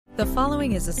The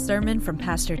following is a sermon from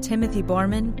Pastor Timothy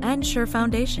Borman and Sure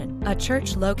Foundation, a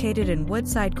church located in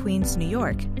Woodside, Queens, New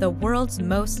York, the world's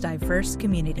most diverse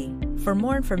community. For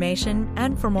more information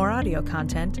and for more audio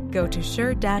content, go to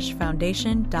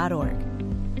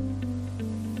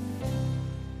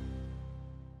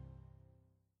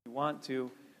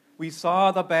sure-foundation.org. We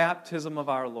saw the baptism of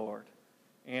our Lord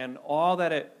and all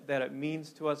that it means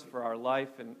to us for our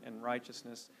life and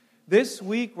righteousness. This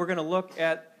week we're going to look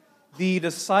at the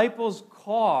disciples'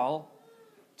 call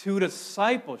to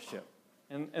discipleship.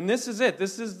 And this is it.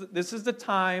 This is the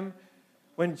time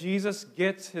when Jesus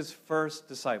gets his first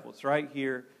disciples, right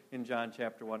here in John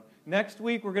chapter 1. Next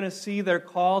week we're going to see their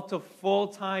call to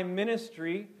full-time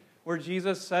ministry, where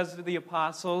Jesus says to the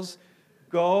apostles,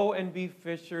 "Go and be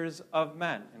fishers of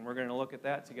men." And we're going to look at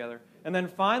that together. And then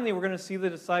finally, we're going to see the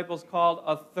disciples called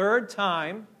a third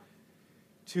time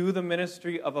to the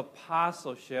ministry of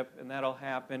apostleship, and that'll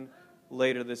happen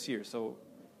later this year. So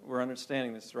we're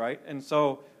understanding this, right? And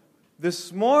so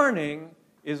this morning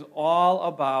is all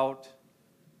about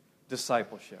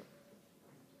discipleship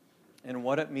and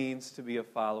what it means to be a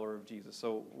follower of Jesus.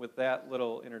 So with that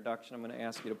little introduction, I'm going to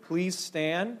ask you to please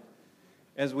stand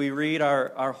as we read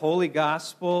our Holy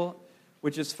Gospel,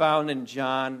 which is found in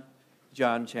John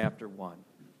chapter 1.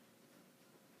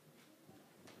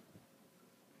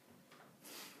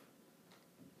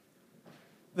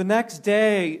 The next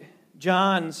day,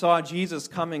 John saw Jesus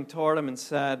coming toward him and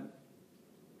said,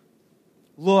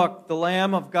 "Look, the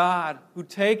Lamb of God who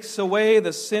takes away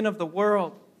the sin of the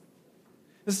world.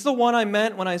 This is the one I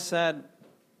meant when I said,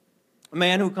 'A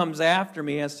man who comes after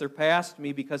me has surpassed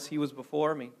me because he was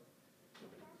before me.'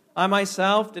 I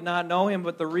myself did not know him,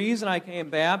 but the reason I came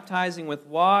baptizing with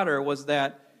water was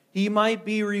that he might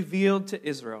be revealed to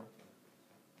Israel."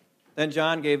 Then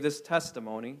John gave this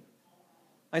testimony,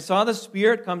 "I saw the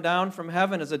Spirit come down from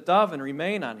heaven as a dove and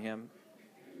remain on him.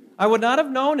 I would not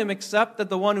have known him except that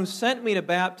the one who sent me to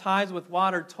baptize with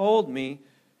water told me,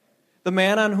 'The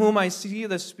man on whom I see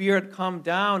the Spirit come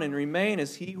down and remain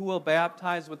is he who will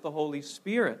baptize with the Holy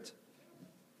Spirit.'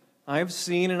 I have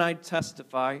seen and I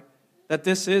testify that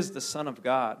this is the Son of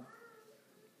God."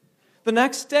 The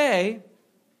next day,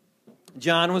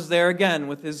 John was there again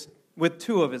with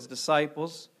two of his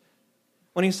disciples.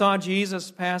 When he saw Jesus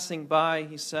passing by,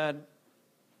 he said,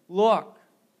 "Look,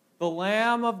 the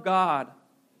Lamb of God."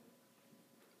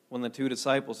 When the two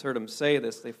disciples heard him say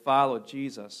this, they followed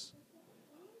Jesus.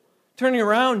 Turning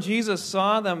around, Jesus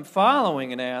saw them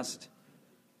following and asked,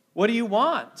 "What do you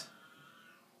want?"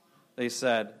 They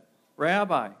said,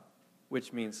 "Rabbi,"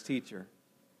 which means teacher,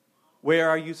 "where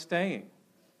are you staying?"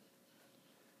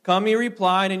 "Come," he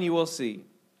replied, "and you will see."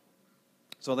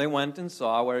 So they went and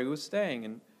saw where he was staying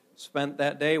and spent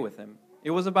that day with him.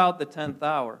 It was about the 10th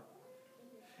hour.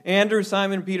 Andrew,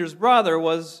 Simon Peter's brother,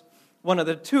 was one of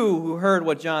the two who heard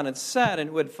what John had said and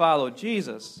who had followed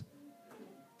Jesus.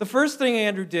 The first thing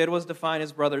Andrew did was to find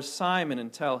his brother Simon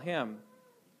and tell him,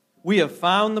 "We have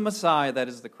found the Messiah, that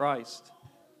is the Christ."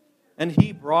 And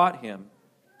he brought him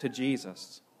to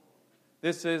Jesus.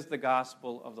 This is the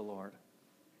gospel of the Lord.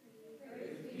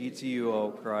 Be to you,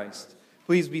 O Christ.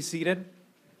 Please be seated.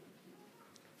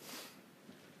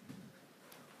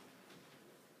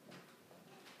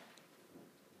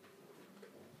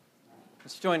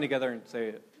 Let's join together and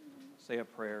say a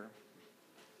prayer.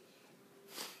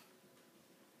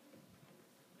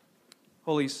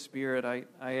 Holy Spirit, I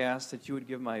ask that you would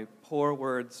give my poor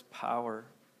words power,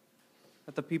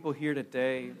 that the people here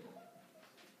today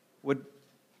would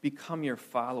become your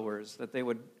followers, that they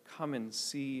would come and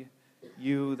see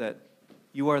you, that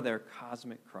you are their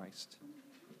cosmic Christ.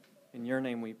 In your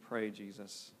name we pray,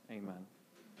 Jesus. Amen.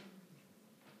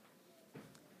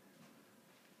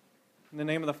 In the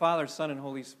name of the Father, Son, and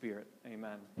Holy Spirit.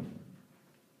 Amen.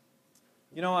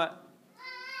 You know what?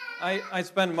 I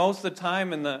spend most of the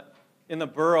time in the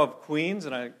borough of Queens,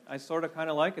 and I sort of kind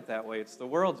of like it that way. It's the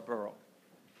world's borough.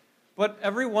 But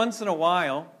every once in a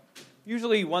while,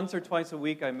 usually once or twice a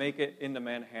week, I make it into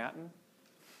Manhattan.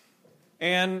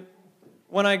 And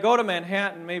when I go to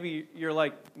Manhattan, maybe you're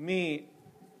like me,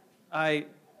 I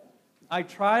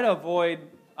try to avoid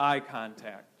eye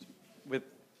contact with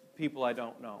people I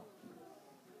don't know.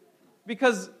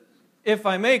 Because if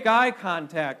I make eye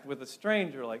contact with a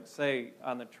stranger, like say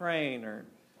on the train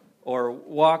or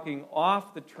walking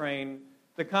off the train,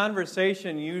 the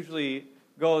conversation usually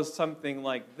goes something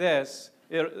like this.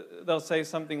 They'll say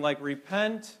something like,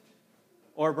 "Repent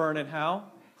or burn in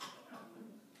hell."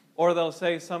 Or they'll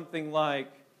say something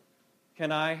like,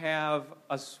 "Can I have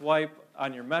a swipe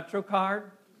on your MetroCard?"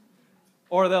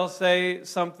 Or they'll say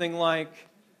something like,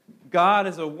 "God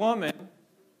is a woman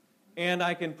and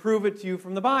I can prove it to you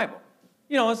from the Bible.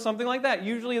 It's something like that.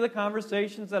 Usually the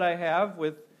conversations that I have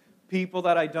with people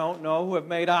that I don't know who have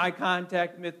made eye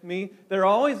contact with me, they're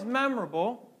always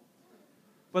memorable,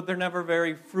 but they're never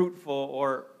very fruitful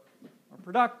or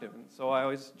productive. And so I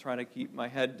always try to keep my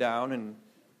head down and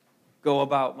go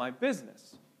about my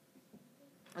business.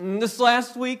 And this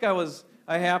last week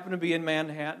I happened to be in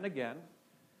Manhattan again,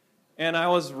 and I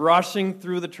was rushing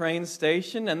through the train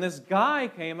station, and this guy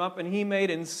came up and he made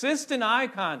insistent eye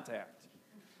contact.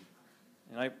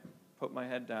 And I put my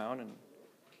head down and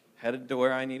headed to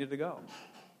where I needed to go.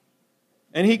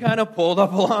 And he kind of pulled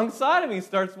up alongside of me,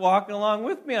 starts walking along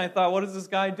with me, and I thought, what is this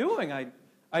guy doing?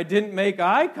 I didn't make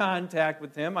eye contact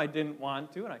with him. I didn't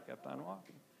want to, and I kept on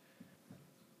walking.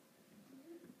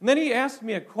 And then he asked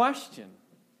me a question.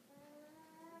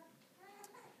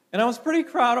 And I was pretty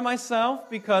proud of myself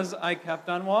because I kept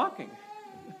on walking.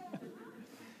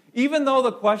 Even though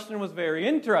the question was very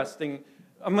interesting,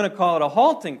 I'm going to call it a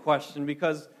halting question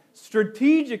because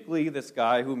strategically, this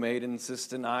guy who made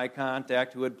insistent eye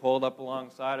contact, who had pulled up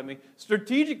alongside of me,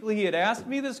 strategically he had asked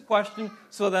me this question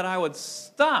so that I would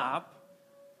stop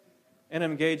and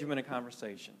engage him in a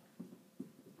conversation.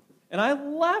 And I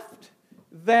left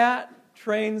that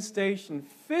train station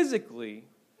physically,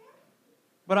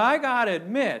 but I got to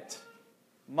admit,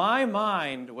 my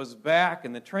mind was back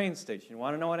in the train station. You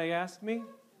want to know what he asked me?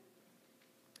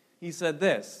 He said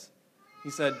this. He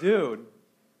said, dude,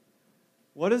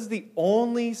 what is the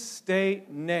only state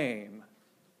name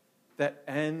that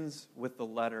ends with the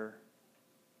letter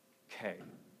K?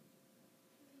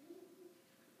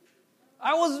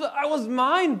 I was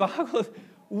mind-boggled.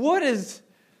 What is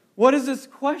this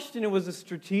question? It was a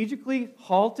strategically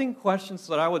halting question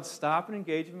so that I would stop and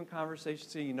engage him in conversation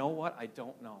and say, you know what? I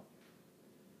don't know.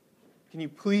 Can you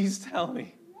please tell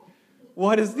me?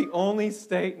 What is the only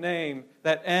state name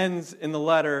that ends in the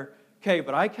letter K?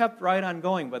 But I kept right on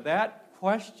going, but that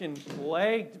question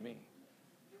plagued me.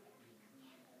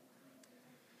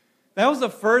 That was the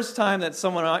first time that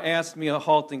someone asked me a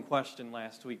halting question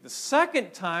last week. The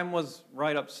second time was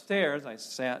right upstairs. I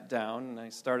sat down and I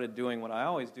started doing what I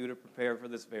always do to prepare for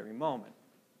this very moment,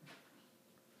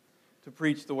 to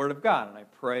preach the Word of God. And I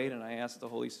prayed and I asked the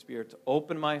Holy Spirit to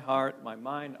open my heart, my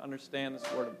mind, to understand this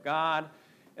Word of God.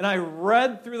 And I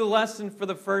read through the lesson for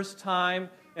the first time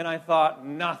and I thought,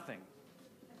 nothing.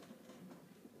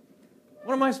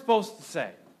 What am I supposed to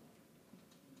say?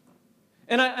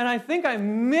 And I think I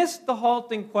missed the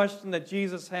halting question that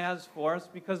Jesus has for us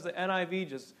because the NIV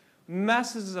just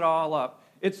messes it all up.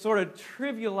 It sort of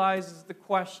trivializes the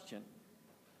question.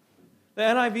 The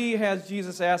NIV has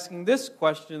Jesus asking this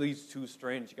question to these two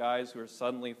strange guys who are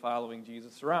suddenly following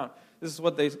Jesus around. This is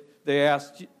what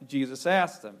Jesus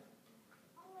asked them.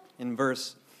 In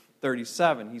verse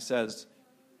 37, he says,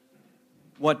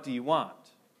 "What do you want?"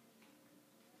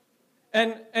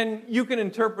 And you can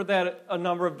interpret that a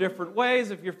number of different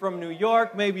ways. If you're from New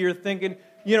York, maybe you're thinking,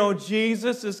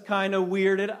 Jesus is kind of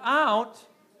weirded out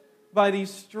by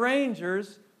these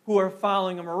strangers who are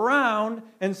following him around,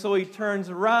 and so he turns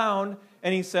around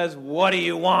and he says, "What do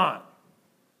you want?"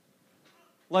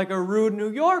 Like a rude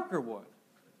New Yorker would.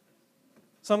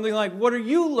 Something like, "What are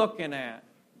you looking at?"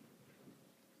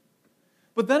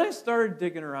 But then I started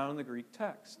digging around in the Greek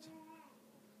text.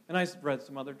 And I read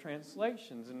some other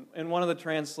translations. And one of the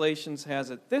translations has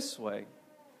it this way.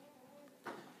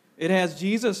 It has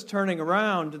Jesus turning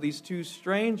around to these two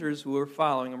strangers who are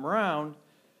following him around.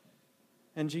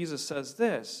 And Jesus says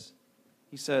this.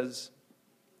 He says,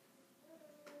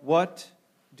 "What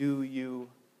do you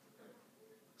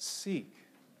seek?"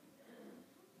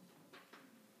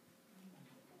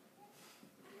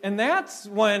 And that's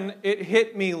when it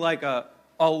hit me like a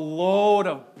load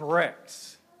of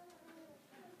bricks.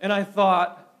 And I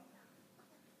thought,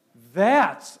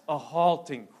 that's a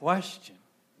halting question.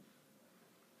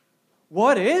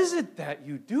 What is it that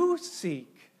you do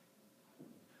seek?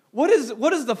 What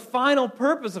is the final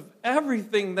purpose of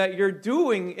everything that you're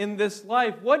doing in this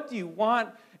life? What do you want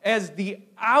as the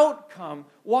outcome?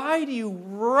 Why do you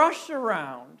rush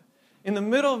around in the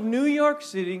middle of New York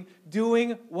City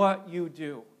doing what you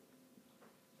do?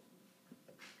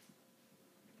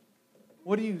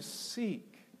 What do you seek?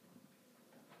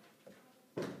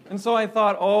 And so I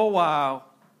thought, oh, wow.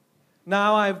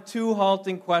 Now I have two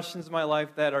halting questions in my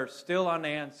life that are still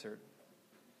unanswered.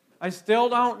 I still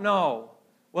don't know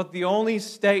what the only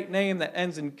state name that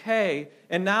ends in K,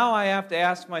 and now I have to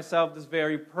ask myself this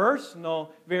very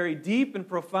personal, very deep and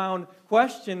profound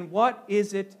question: what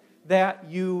is it that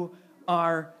you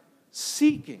are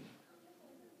seeking?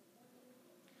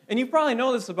 And you probably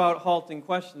know this about halting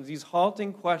questions. These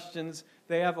halting questions,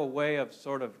 they have a way of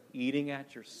sort of eating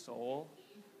at your soul.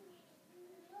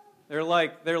 They're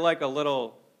like a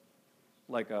little,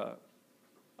 like a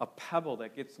pebble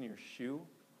that gets in your shoe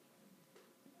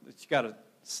that you got to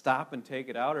stop and take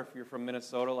it out. Or if you're from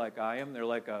Minnesota like I am, they're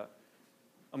like a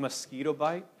mosquito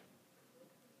bite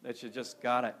that you just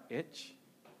got to itch.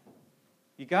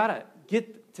 You got to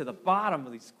get to the bottom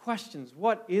of these questions.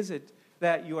 What is it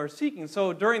that you are seeking?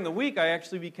 So during the week, I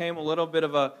actually became a little bit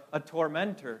of a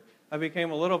tormentor. I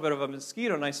became a little bit of a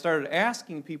mosquito, and I started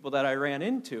asking people that I ran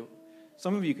into.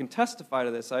 Some of you can testify to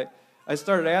this. I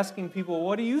started asking people,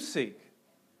 what do you seek?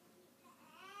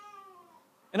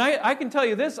 And I can tell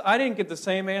you this, I didn't get the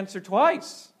same answer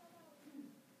twice.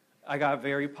 I got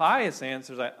very pious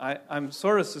answers. I'm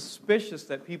sort of suspicious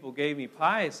that people gave me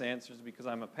pious answers because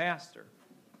I'm a pastor.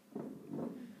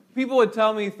 People would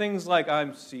tell me things like,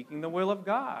 I'm seeking the will of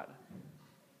God.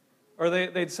 Or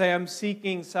they'd say, I'm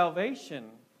seeking salvation.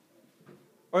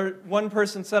 Or one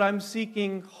person said, I'm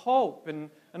seeking hope. And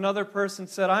another person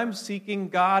said, I'm seeking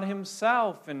God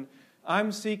himself. And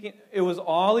I'm seeking, it was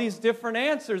all these different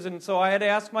answers. And so I had to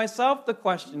ask myself the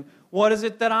question, what is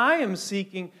it that I am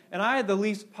seeking? And I had the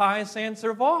least pious answer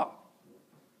of all.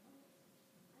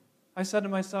 I said to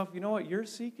myself, you know what you're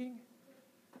seeking?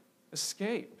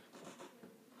 Escape.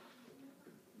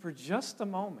 For just a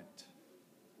moment.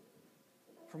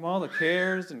 From all the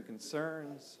cares and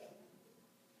concerns.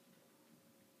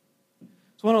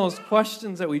 It's one of those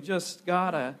questions that we just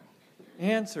gotta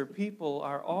answer. People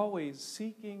are always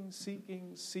seeking.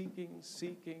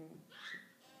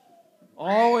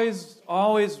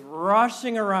 Always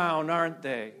rushing around, aren't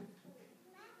they?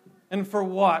 And for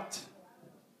what?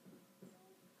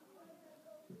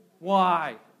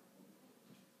 Why?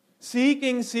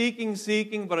 Seeking,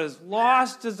 but as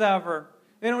lost as ever.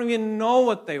 They don't even know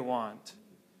what they want.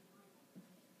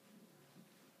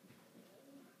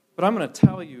 But I'm going to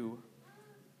tell you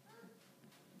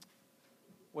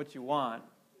what you want.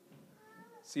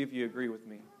 See if you agree with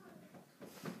me.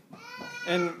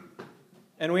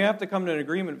 And we have to come to an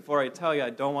agreement before I tell you I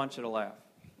don't want you to laugh.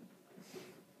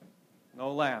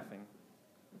 No laughing.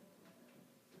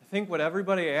 I think what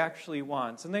everybody actually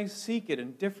wants, and they seek it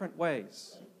in different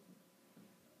ways,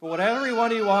 but what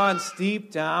everybody wants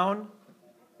deep down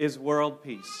is world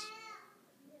peace.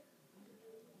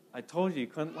 I told you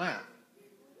couldn't laugh.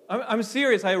 I'm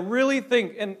serious. I really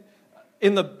think, and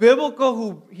in the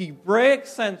biblical Hebraic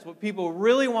sense, what people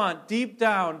really want deep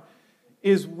down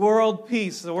is world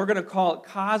peace. So we're going to call it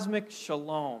cosmic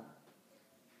shalom.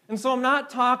 And so I'm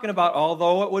not talking about,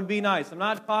 although it would be nice, I'm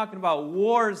not talking about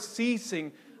wars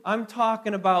ceasing. I'm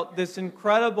talking about this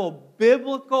incredible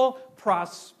biblical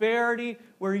prosperity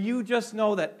where you just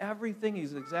know that everything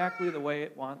is exactly the way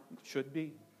it should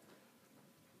be.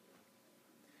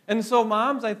 And so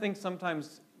moms, I think,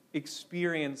 sometimes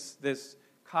experience this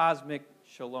cosmic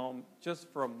shalom just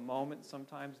for a moment.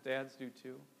 Sometimes dads do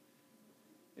too.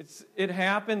 It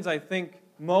happens, I think,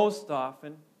 most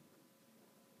often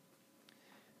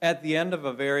at the end of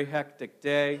a very hectic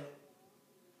day.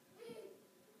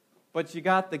 But you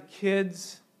got the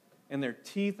kids, and their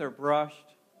teeth are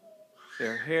brushed,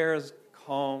 their hair is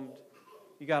combed,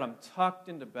 you got them tucked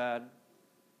into bed,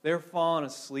 they're falling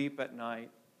asleep at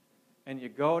night, and you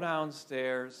go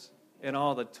downstairs, and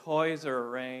all the toys are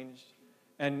arranged,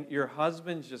 and your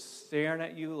husband's just staring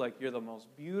at you like you're the most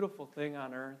beautiful thing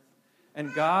on earth,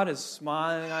 and God is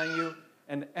smiling on you,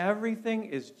 and everything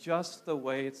is just the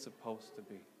way it's supposed to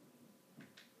be.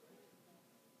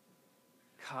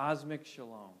 Cosmic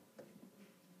shalom.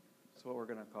 That's what we're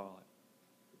going to call it.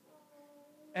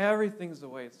 Everything's the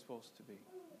way it's supposed to be.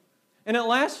 And it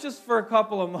lasts just for a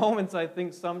couple of moments, I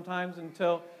think, sometimes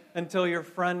until your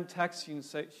friend texts you and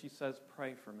she says,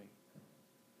 pray for me.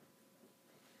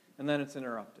 And then it's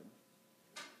interrupted.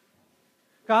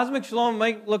 Cosmic shalom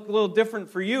might look a little different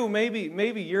for you.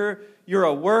 Maybe you're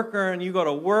a worker and you go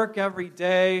to work every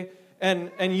day and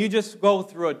you just go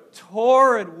through a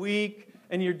torrid week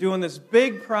and you're doing this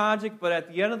big project, but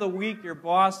at the end of the week your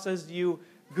boss says to you,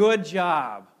 good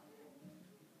job.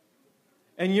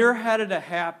 And you're headed to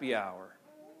happy hour.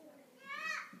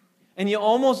 And you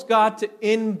almost got to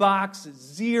inbox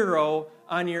 0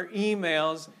 on your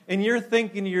emails, and you're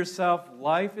thinking to yourself,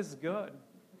 life is good.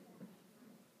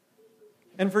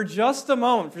 And for just a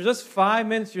moment, for just 5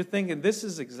 minutes, you're thinking, this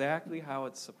is exactly how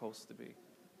it's supposed to be.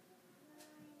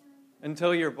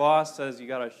 Until your boss says you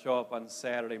got to show up on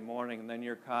Saturday morning, and then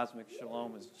your cosmic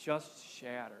shalom is just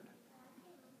shattered.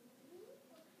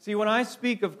 See, when I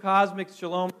speak of cosmic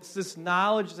shalom, it's this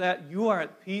knowledge that you are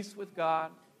at peace with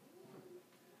God,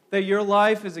 that your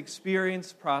life has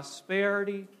experienced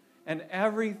prosperity, and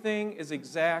everything is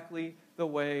exactly the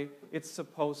way it's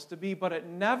supposed to be. But it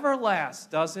never lasts,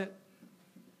 does it?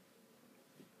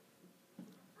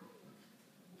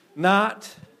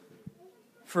 Not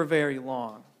for very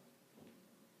long.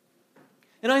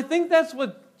 And I think that's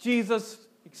what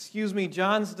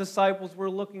John's disciples were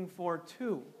looking for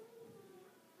too.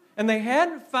 And they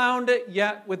hadn't found it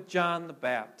yet with John the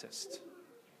Baptist.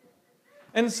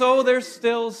 And so they're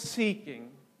still seeking.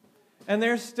 And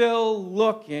they're still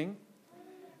looking.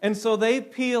 And so they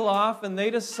peel off and they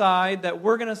decide that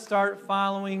we're going to start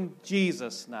following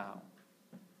Jesus now.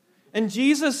 And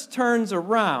Jesus turns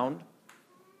around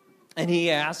and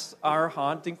he asks our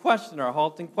halting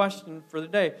question for the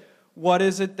day. What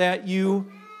is it that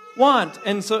you want?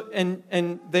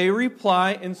 And they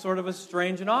reply in sort of a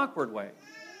strange and awkward way.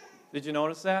 Did you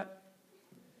notice that?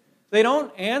 They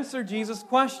don't answer Jesus'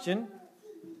 question.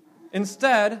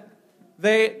 Instead,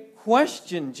 they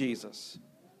question Jesus.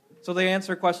 So they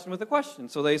answer a question with a question.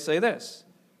 So they say this,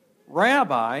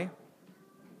 Rabbi,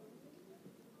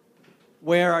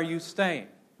 where are you staying?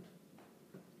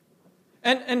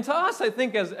 And to us, I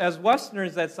think as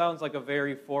Westerners, that sounds like a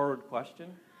very forward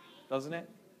question, doesn't it?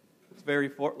 It's very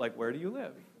forward, like, where do you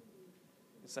live?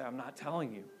 You say, I'm not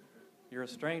telling you. You're a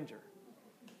stranger.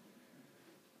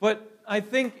 But I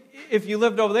think if you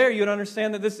lived over there, you'd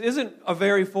understand that this isn't a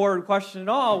very forward question at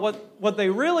all. What they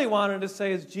really wanted to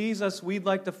say is, Jesus, we'd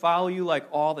like to follow you like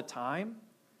all the time.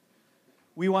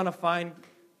 We want to find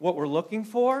what we're looking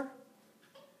for.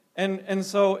 And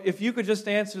so if you could just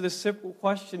answer this simple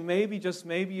question, maybe, just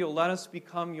maybe, you'll let us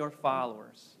become your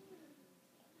followers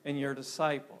and your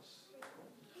disciples.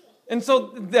 And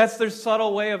so that's their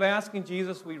subtle way of asking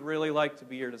Jesus, we'd really like to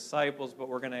be your disciples, but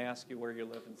we're going to ask you where you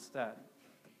live instead.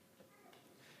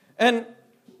 And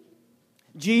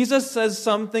Jesus says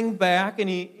something back, and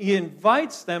he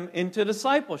invites them into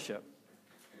discipleship.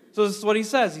 So this is what he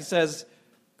says. He says,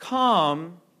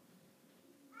 come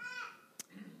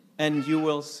and you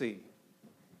will see.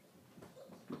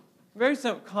 Very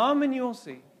simple. Come and you will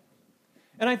see.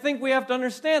 And I think we have to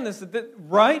understand this, that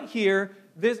right here,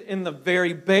 this, in the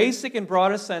very basic and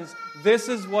broadest sense, this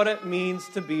is what it means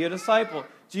to be a disciple.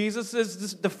 Jesus is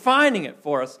just defining it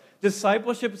for us.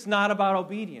 Discipleship is not about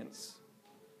obedience.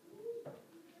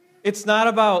 It's not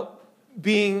about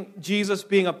Jesus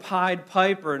being a Pied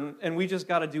Piper and we just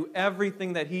got to do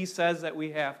everything that he says that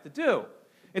we have to do.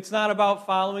 It's not about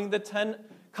following the 10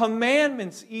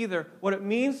 Commandments either. What it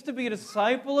means to be a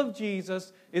disciple of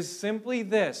Jesus is simply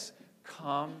this: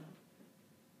 come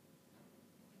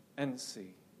and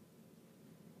see.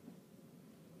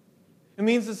 It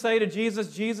means to say to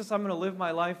Jesus, Jesus, I'm going to live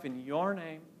my life in your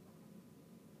name.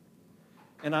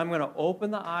 And I'm going to open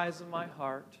the eyes of my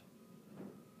heart.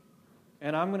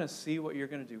 And I'm going to see what you're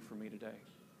going to do for me today.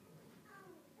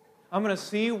 I'm going to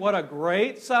see what a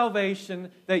great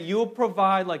salvation that you will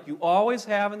provide like you always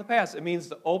have in the past. It means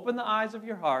to open the eyes of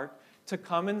your heart to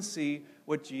come and see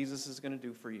what Jesus is going to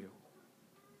do for you.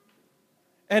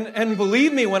 And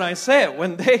believe me when I say it,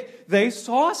 when they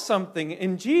saw something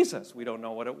in Jesus, we don't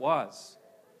know what it was.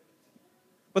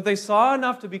 But they saw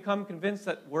enough to become convinced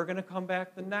that we're going to come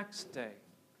back the next day.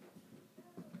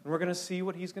 And we're going to see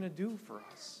what he's going to do for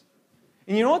us.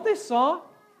 And you know what they saw?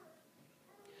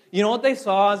 You know what they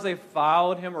saw as they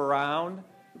followed him around?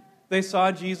 They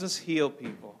saw Jesus heal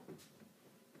people.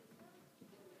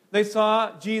 They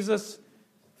saw Jesus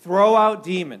throw out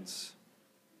demons.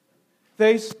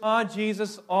 They saw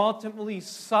Jesus ultimately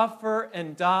suffer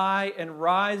and die and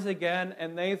rise again,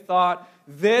 and they thought,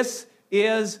 this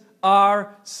is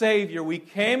our Savior. We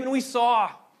came and we saw.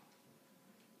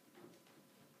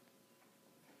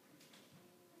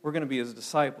 We're going to be his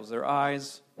disciples. Their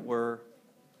eyes were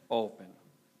open.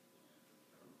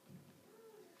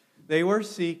 They were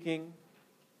seeking,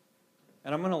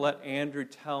 and I'm going to let Andrew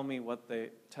tell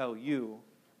you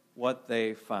what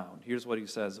they found. Here's what he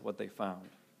says, what they found.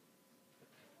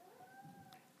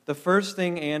 The first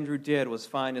thing Andrew did was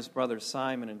find his brother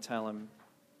Simon and tell him,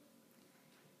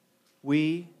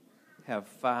 we have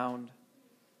found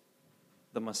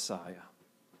the Messiah.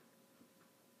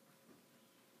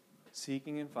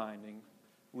 Seeking and finding,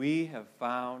 we have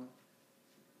found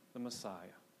the Messiah.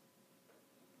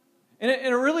 And it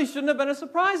really shouldn't have been a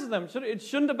surprise to them. It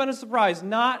shouldn't have been a surprise,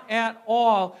 not at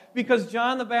all, because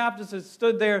John the Baptist had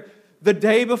stood there the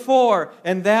day before,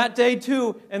 and that day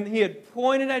too, and he had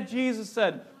pointed at Jesus and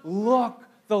said, look,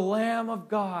 the Lamb of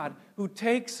God who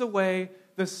takes away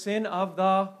the sin of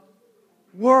the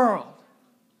world.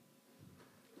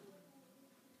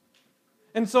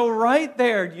 And so right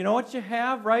there, you know what you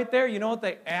have right there? You know what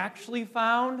they actually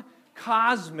found?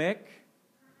 Cosmic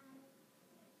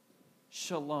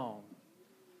shalom.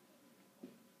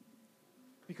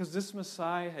 Because this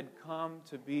Messiah had come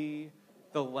to be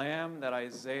the Lamb that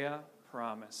Isaiah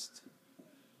promised,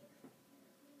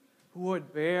 who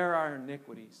would bear our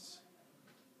iniquities.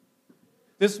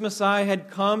 This Messiah had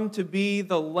come to be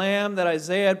the Lamb that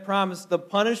Isaiah had promised, the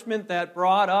punishment that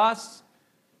brought us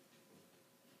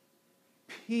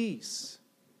peace.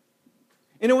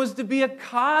 And it was to be a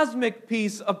cosmic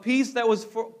peace, a peace that was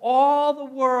for all the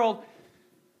world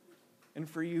and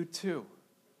for you too.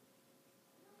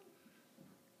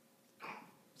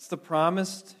 It's the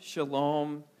promised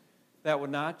shalom that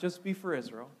would not just be for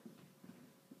Israel,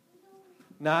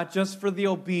 not just for the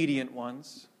obedient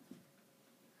ones,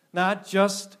 not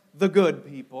just the good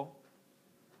people,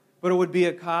 but it would be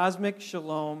a cosmic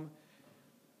shalom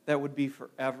that would be for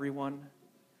everyone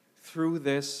through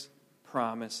this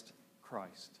promised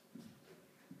Christ.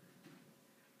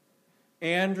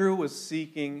 Andrew was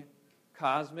seeking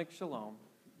cosmic shalom,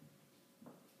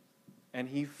 and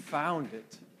he found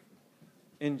it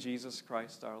in Jesus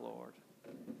Christ our Lord.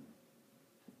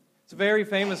 It's a very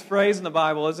famous phrase in the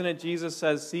Bible, isn't it? Jesus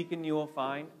says, "Seek and you will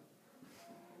find."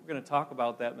 We're going to talk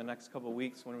about that in the next couple of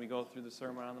weeks when we go through the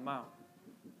Sermon on the Mount.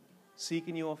 Seek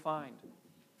and you will find.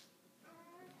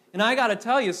 And I got to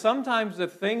tell you, sometimes the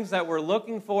things that we're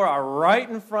looking for are right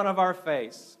in front of our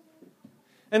face.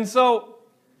 And so,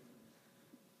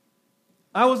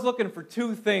 I was looking for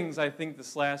two things, I think,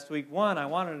 this last week. One, I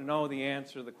wanted to know the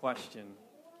answer to the question,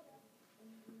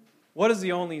 what is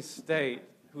the only state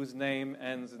whose name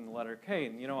ends in the letter K?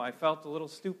 And, I felt a little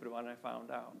stupid when I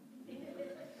found out.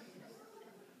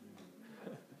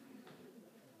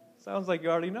 Sounds like you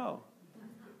already know.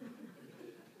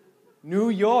 New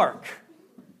York.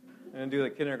 I'm going to do the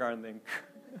kindergarten thing.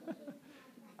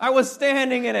 I was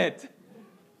standing in it.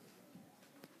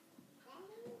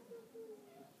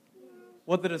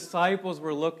 What the disciples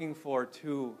were looking for,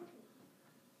 too,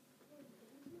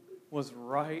 was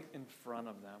right in front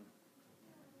of them.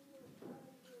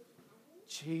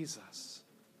 Jesus.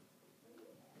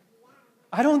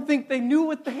 I don't think they knew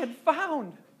what they had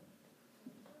found.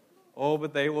 Oh,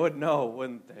 but they would know,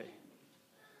 wouldn't they?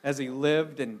 As he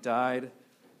lived and died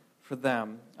for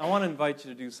them. I want to invite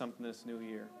you to do something this new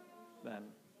year, then.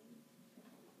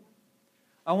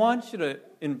 I want you to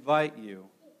invite you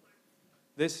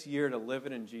this year to live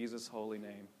it in Jesus' holy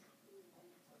name.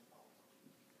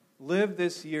 Live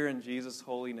this year in Jesus'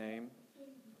 holy name.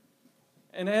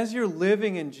 And as you're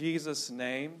living in Jesus'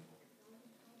 name,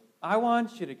 I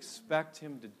want you to expect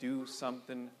him to do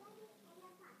something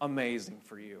amazing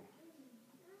for you.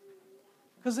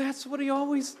 Because that's what he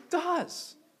always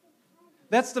does.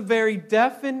 That's the very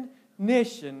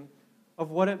definition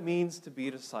of what it means to be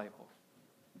a disciple.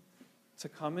 To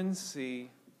come and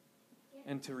see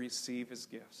and to receive his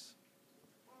gifts.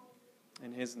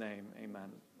 In his name,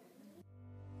 amen.